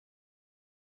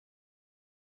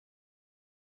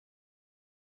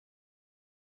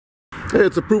Hey,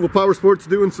 it's Approval Power Sports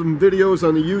doing some videos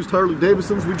on the used Harley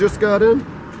Davidsons we just got in.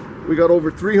 We got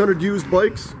over 300 used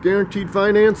bikes, guaranteed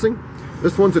financing.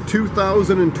 This one's a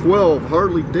 2012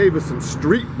 Harley Davidson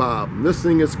Street Bob. And this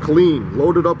thing is clean,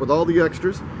 loaded up with all the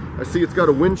extras. I see it's got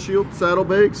a windshield,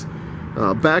 saddlebags,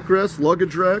 backrest,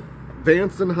 luggage rack,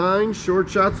 Vance and Hines, short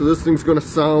shot, so this thing's gonna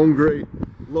sound great.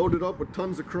 Loaded up with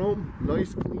tons of chrome,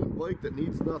 nice clean bike that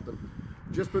needs nothing.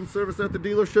 Just been serviced at the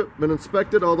dealership, been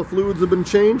inspected, all the fluids have been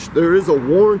changed. There is a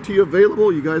warranty available.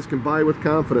 You guys can buy with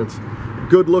confidence.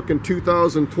 Good looking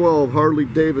 2012 Harley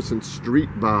Davidson Street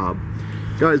Bob.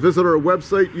 Guys, visit our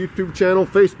website, YouTube channel,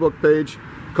 Facebook page.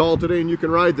 Call today and you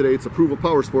can ride today. It's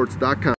approvalpowersports.com.